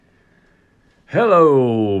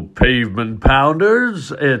Hello, pavement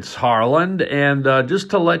pounders. It's Harland, and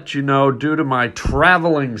just to let you know, due to my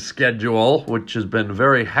traveling schedule, which has been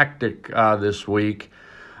very hectic this week,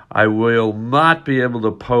 I will not be able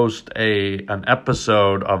to post an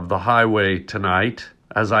episode of The Highway tonight,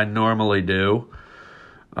 as I normally do.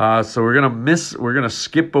 So we're gonna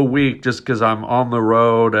skip a week just because I'm on the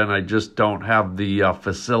road and I just don't have the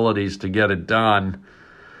facilities to get it done.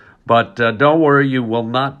 But don't worry, you will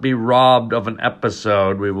not be robbed of an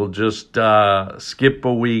episode. We will just skip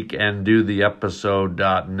a week and do the episode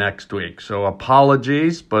next week. So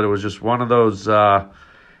apologies, but it was just one of those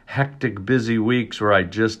hectic, busy weeks where I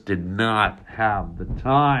just did not have the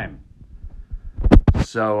time.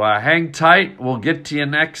 So hang tight. We'll get to you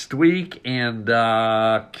next week and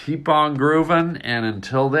keep on grooving. And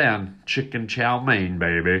until then, chicken chow mein,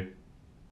 baby.